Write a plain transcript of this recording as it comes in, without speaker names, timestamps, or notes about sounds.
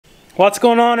What's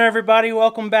going on, everybody?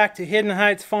 Welcome back to Hidden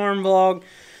Heights Farm Vlog.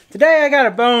 Today I got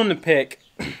a bone to pick.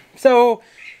 So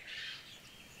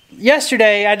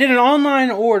yesterday I did an online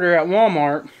order at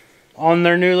Walmart on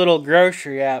their new little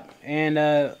grocery app, and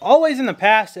always in the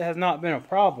past it has not been a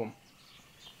problem.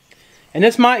 And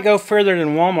this might go further than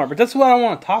Walmart, but that's what I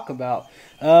want to talk about.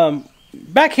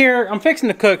 Back here I'm fixing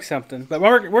to cook something, but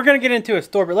we're going to get into a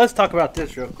store, but let's talk about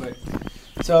this real quick.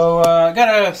 So I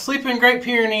got a Sleeping Great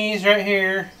Pyrenees right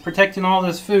here, protecting all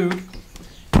this food.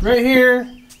 Right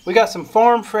here, we got some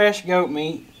farm fresh goat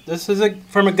meat. This is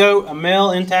from a goat, a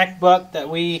male intact buck that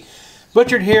we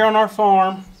butchered here on our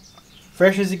farm.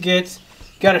 Fresh as it gets.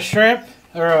 Got a shrimp,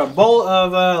 or a bowl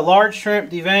of large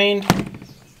shrimp deveined.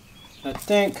 I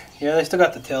think, yeah, they still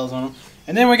got the tails on them.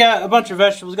 And then we got a bunch of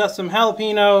vegetables. Got some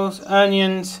jalapenos,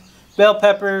 onions, bell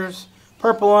peppers,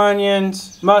 purple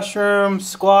onions, mushrooms,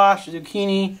 squash,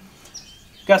 zucchini.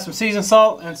 Got some seasoned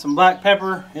salt and some black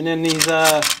pepper, and then these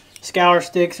scour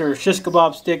sticks or shish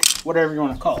kebab sticks, whatever you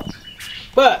want to call them.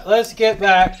 But let's get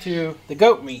back to the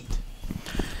goat meat.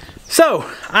 So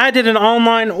I did an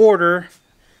online order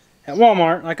at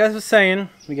Walmart, like I was saying.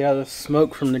 We got the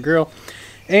smoke from the grill,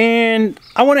 and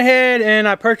I went ahead and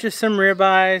I purchased some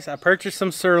ribeyes. I purchased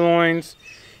some sirloins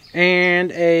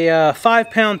and a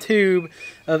 5-pound tube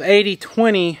of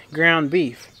 80/20 ground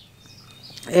beef.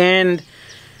 And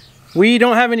we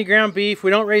don't have any ground beef.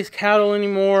 We don't raise cattle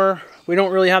anymore. We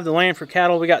don't really have the land for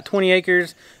cattle. We got 20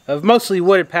 acres of mostly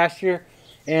wooded pasture,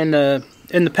 and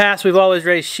in the past we've always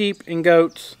raised sheep and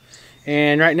goats.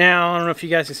 And right now, I don't know if you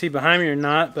guys can see behind me or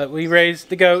not, but we raise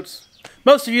the goats.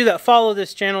 Most of you that follow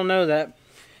this channel know that,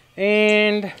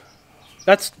 and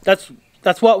that's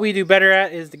what we do better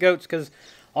at, is the goats, because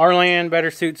our land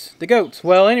better suits the goats.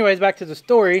 Well, anyways, back to the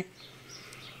story.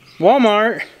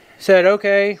 Walmart said,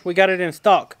 okay, we got it in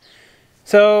stock.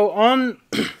 So on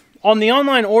the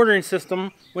online ordering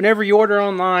system, whenever you order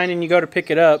online and you go to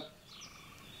pick it up,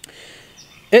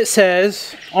 it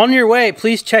says, on your way,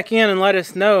 please check in and let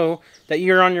us know that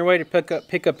you're on your way to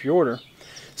pick up your order.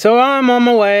 So I'm on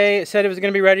my way. It said it was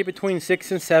going to be ready between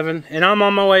 6 and 7, and I'm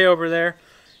on my way over there.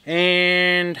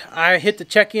 And I hit the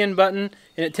check-in button,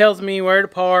 and it tells me where to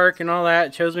park and all that.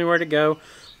 It shows me where to go.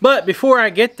 But before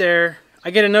I get there, I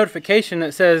get a notification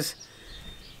that says,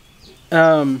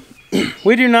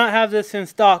 we do not have this in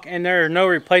stock, and there are no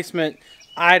replacement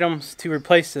items to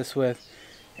replace this with.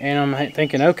 And I'm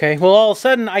thinking, okay. Well, all of a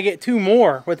sudden, I get 2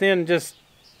 more within just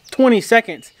 20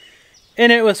 seconds.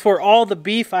 And it was for all the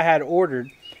beef I had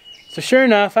ordered. So sure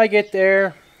enough, I get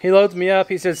there. He loads me up.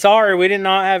 He says, sorry, we did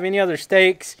not have any other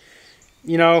steaks.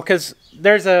 You know, because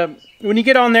there's when you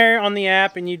get on there on the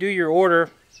app and you do your order,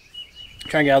 I'm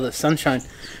trying to get out of the sunshine.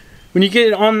 When you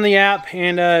get on the app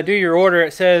and do your order,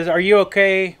 it says, are you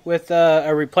okay with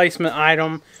a replacement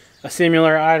item, a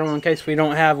similar item, in case we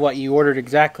don't have what you ordered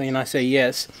exactly? And I say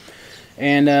yes.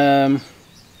 And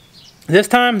this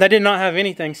time, they did not have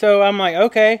anything. So I'm like,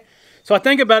 okay. So I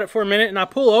think about it for a minute, and I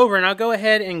pull over, and I'll go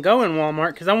ahead and go in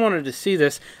Walmart because I wanted to see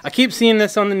this. I keep seeing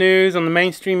this on the news, on the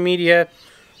mainstream media,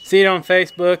 see it on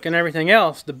Facebook and everything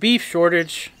else, the beef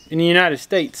shortage in the United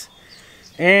States.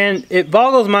 And it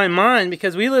boggles my mind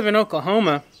because we live in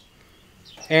Oklahoma,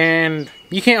 and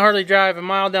you can't hardly drive a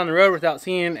mile down the road without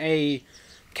seeing a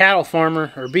cattle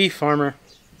farmer or beef farmer.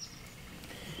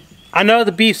 I know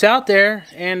the beef's out there,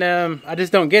 and I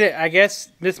just don't get it. I guess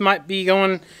this might be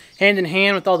going hand in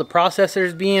hand with all the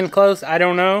processors being close. I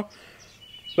don't know.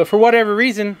 But for whatever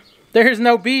reason, there's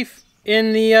no beef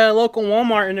in the local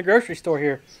Walmart in the grocery store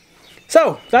here.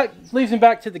 So that leaves me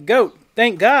back to the goat.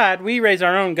 Thank God we raise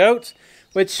our own goats,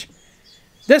 which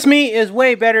this meat is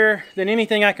way better than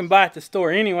anything I can buy at the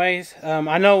store anyways.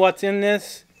 I know what's in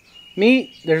this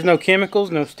meat. There's no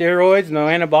chemicals, no steroids, no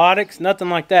antibiotics, nothing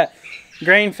like that.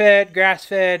 Grain-fed,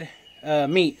 grass-fed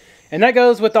meat. And that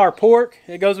goes with our pork.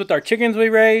 It goes with our chickens we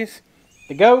raise,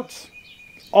 the goats,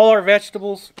 all our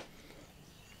vegetables.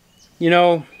 You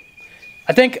know,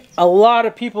 I think a lot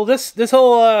of people, this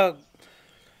whole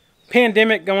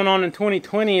pandemic going on in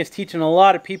 2020 is teaching a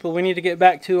lot of people we need to get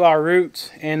back to our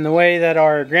roots and the way that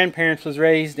our grandparents was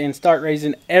raised, and start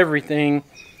raising everything,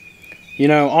 you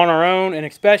know, on our own, and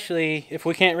especially if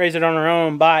we can't raise it on our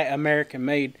own, buy American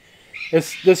made.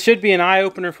 This should be an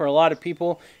eye-opener for a lot of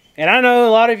people. And I know a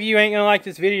lot of you ain't going to like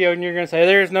this video, and you're going to say,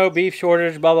 there's no beef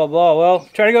shortage, blah, blah, blah. Well,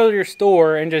 try to go to your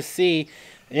store and just see.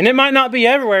 And it might not be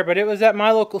everywhere, but it was at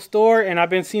my local store, and I've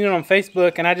been seeing it on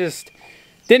Facebook, and I just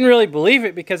didn't really believe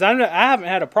it because I haven't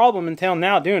had a problem until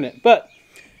now doing it. But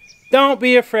don't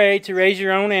be afraid to raise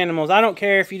your own animals. I don't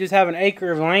care if you just have an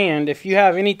acre of land. If you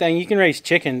have anything, you can raise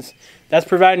chickens. That's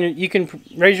providing you can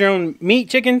raise your own meat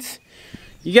chickens.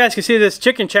 You guys can see this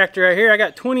chicken tractor right here. I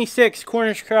got 26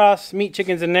 Cornish cross meat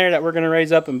chickens in there that we're going to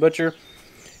raise up and butcher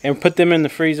and put them in the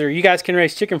freezer. You guys can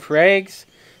raise chicken for eggs.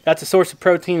 That's a source of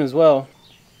protein as well.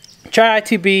 Try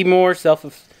to be more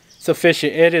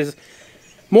self-sufficient. It is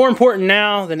more important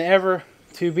now than ever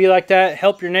to be like that.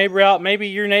 Help your neighbor out. Maybe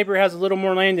your neighbor has a little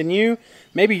more land than you.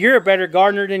 Maybe you're a better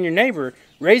gardener than your neighbor.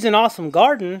 Raise an awesome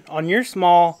garden on your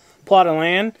small plot of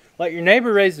land. Let your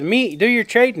neighbor raise the meat. Do your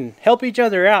trading. Help each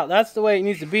other out. That's the way it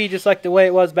needs to be, just like the way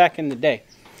it was back in the day.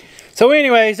 So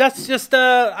anyways, that's just,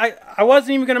 I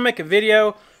wasn't even going to make a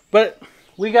video, but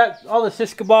we got all the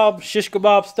shish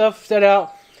kebab stuff set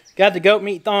out. Got the goat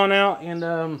meat thawing out, and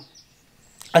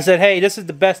I said, hey, this is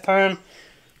the best time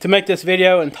to make this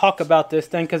video and talk about this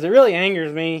thing, because it really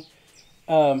angers me.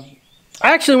 I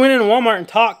actually went into Walmart and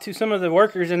talked to some of the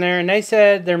workers in there, and they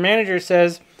said, their manager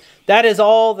says, that is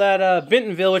all that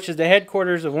Bentonville, which is the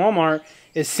headquarters of Walmart,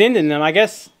 is sending them. I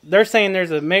guess they're saying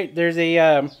there's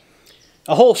a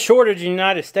whole shortage in the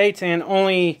United States and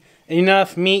only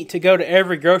enough meat to go to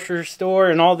every grocery store,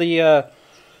 and all the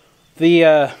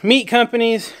meat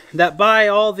companies that buy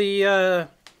all the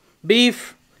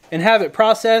beef and have it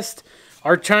processed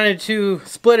are trying to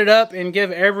split it up and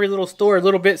give every little store a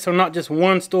little bit, so not just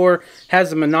one store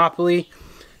has a monopoly.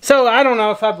 So I don't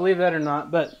know if I believe that or not,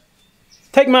 but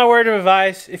take my word of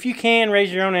advice. If you can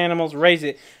raise your own animals, raise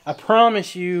it. I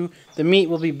promise you the meat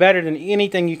will be better than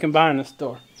anything you can buy in the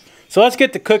store. So let's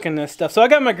get to cooking this stuff. So I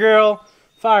got my grill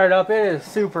fired up. It is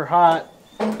super hot.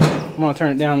 I'm going to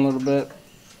turn it down a little bit.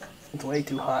 It's way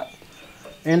too hot.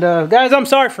 And guys, I'm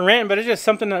sorry for ranting, but it's just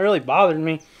something that really bothered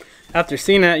me after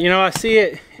seeing that. You know, I see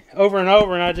it over and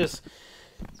over, and I just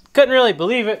couldn't really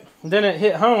believe it. And then it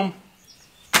hit home.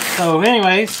 So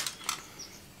anyways,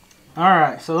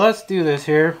 alright, so let's do this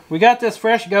here. We got this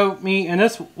fresh goat meat, and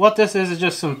what this is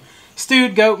just some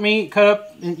stewed goat meat cut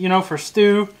up, you know, for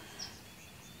stew.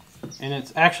 And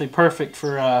it's actually perfect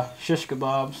for shish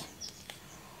kebabs.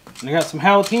 And I got some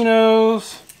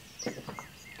jalapenos,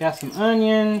 got some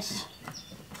onions,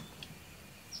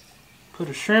 put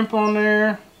a shrimp on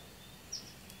there.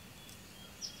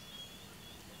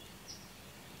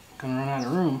 Gonna run out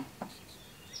of room.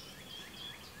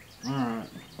 Alright.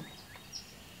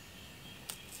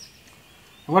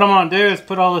 What I'm going to do is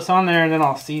put all this on there, and then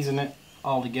I'll season it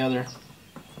all together.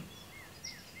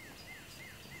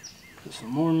 Put some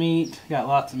more meat. Got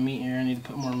lots of meat here. I need to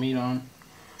put more meat on.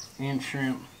 And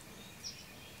shrimp.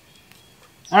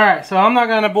 Alright, so I'm not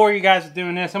going to bore you guys with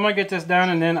doing this. I'm going to get this done,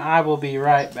 and then I will be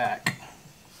right back.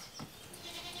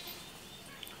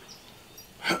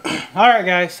 Alright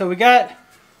guys, so we got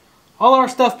all our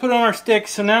stuff put on our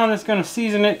sticks. So now I'm just going to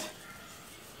season it.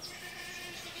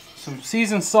 Some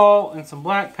seasoned salt and some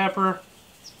black pepper.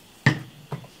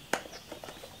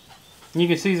 You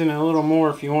can season it a little more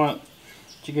if you want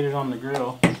to get it on the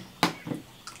grill.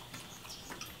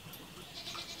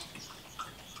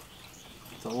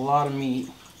 It's a lot of meat.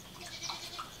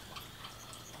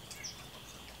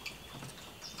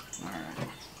 Alright.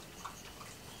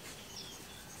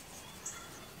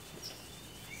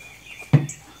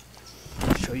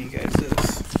 Show you guys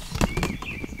this.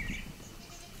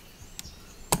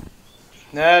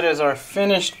 That is our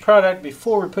finished product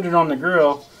before we put it on the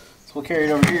grill. So we'll carry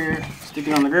it over here, stick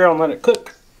it on the grill, and let it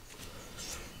cook.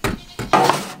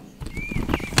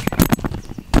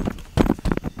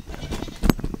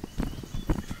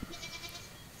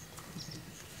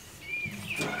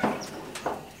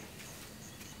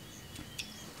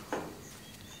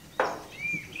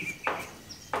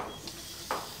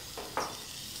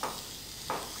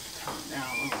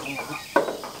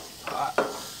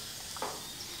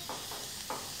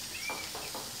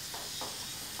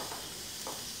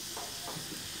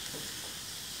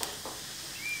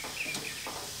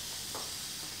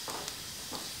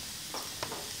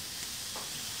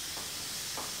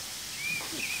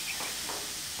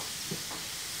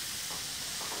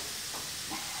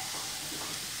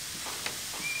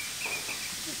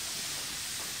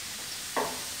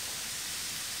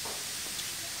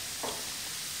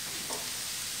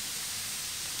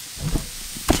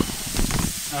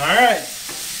 Alright,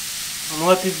 I'm going to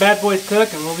let these bad boys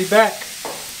cook, and we'll be back.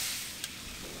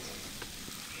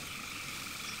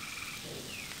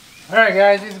 Alright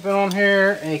guys, these have been on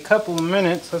here a couple of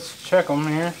minutes. Let's check them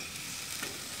here.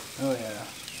 Oh yeah.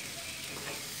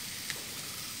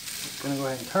 Just going to go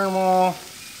ahead and turn them all.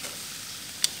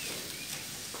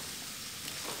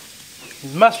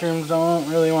 These mushrooms don't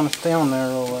really want to stay on there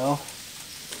real well.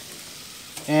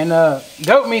 And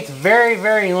goat meat's very,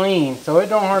 very lean, so it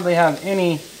don't hardly have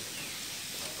any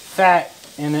fat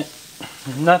in it.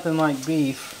 Nothing like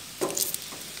beef.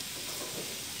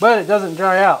 But it doesn't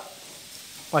dry out.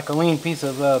 like a lean piece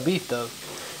of beef does.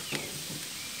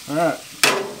 Alright,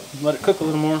 let it cook a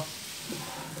little more.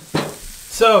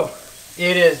 So,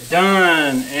 it is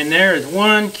done, and there is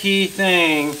one key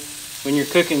thing when you're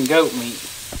cooking goat meat.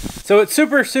 So it's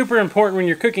super important when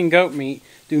you're cooking goat meat,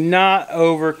 do not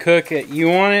overcook it. You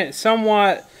want it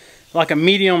somewhat like a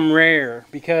medium rare,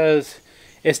 because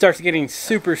it starts getting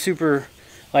super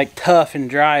like tough and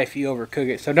dry if you overcook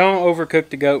it. So don't overcook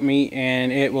the goat meat,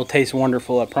 and it will taste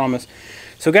wonderful, I promise.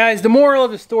 So guys, the moral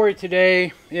of the story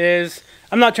today is,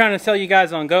 I'm not trying to sell you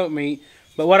guys on goat meat,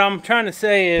 but what I'm trying to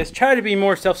say is try to be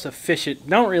more self-sufficient.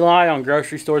 Don't rely on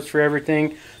grocery stores for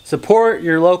everything. Support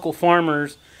your local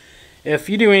farmers. If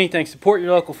you do anything, support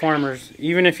your local farmers.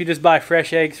 Even if you just buy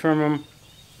fresh eggs from them,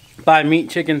 buy meat,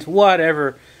 chickens,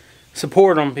 whatever,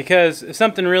 support them. Because if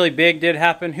something really big did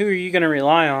happen, who are you going to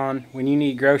rely on when you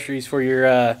need groceries for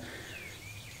your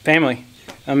family?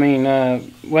 I mean,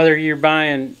 whether you're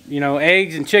buying, you know,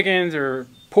 eggs and chickens or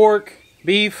pork,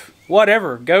 beef,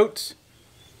 whatever, goats,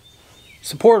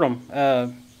 support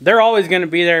them. They're always going to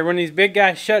be there when these big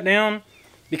guys shut down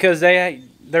because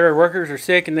their workers are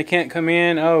sick and they can't come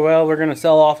in. Oh, well, we're going to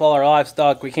sell off all our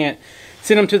livestock. We can't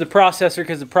send them to the processor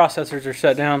because the processors are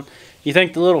shut down. You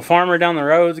think the little farmer down the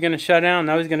road is going to shut down?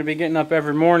 No, he's going to be getting up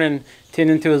every morning,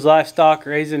 tending to his livestock,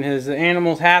 raising his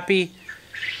animals happy,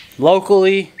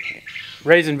 locally,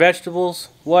 raising vegetables,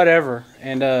 whatever.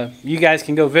 And you guys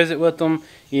can go visit with them.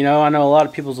 You know, I know a lot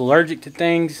of people's allergic to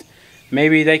things.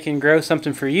 Maybe they can grow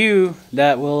something for you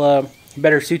that will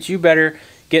better suit you better.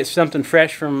 Get something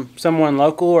fresh from someone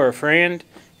local or a friend,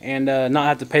 and not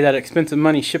have to pay that expensive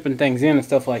money shipping things in and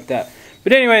stuff like that.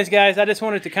 But anyways, guys, I just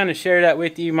wanted to kind of share that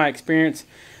with you, my experience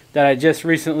that I just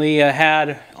recently had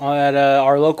at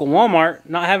our local Walmart,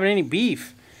 not having any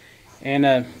beef.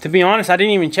 And to be honest, I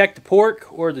didn't even check the pork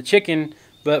or the chicken,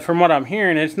 but from what I'm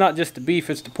hearing, it's not just the beef,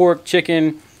 it's the pork,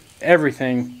 chicken,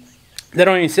 everything. They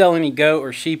don't even sell any goat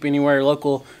or sheep anywhere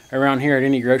local around here at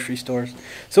any grocery stores.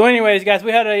 So anyways, guys,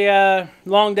 we had a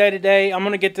long day today. I'm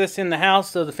going to get this in the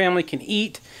house so the family can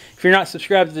eat. If you're not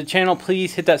subscribed to the channel,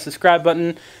 please hit that subscribe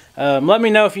button. Let me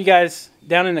know if you guys,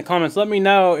 down in the comments, let me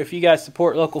know if you guys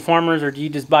support local farmers, or do you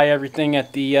just buy everything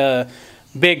at the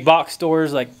big box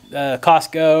stores like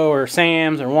Costco or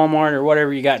Sam's or Walmart or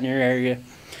whatever you got in your area.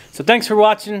 So thanks for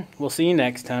watching. We'll see you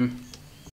next time.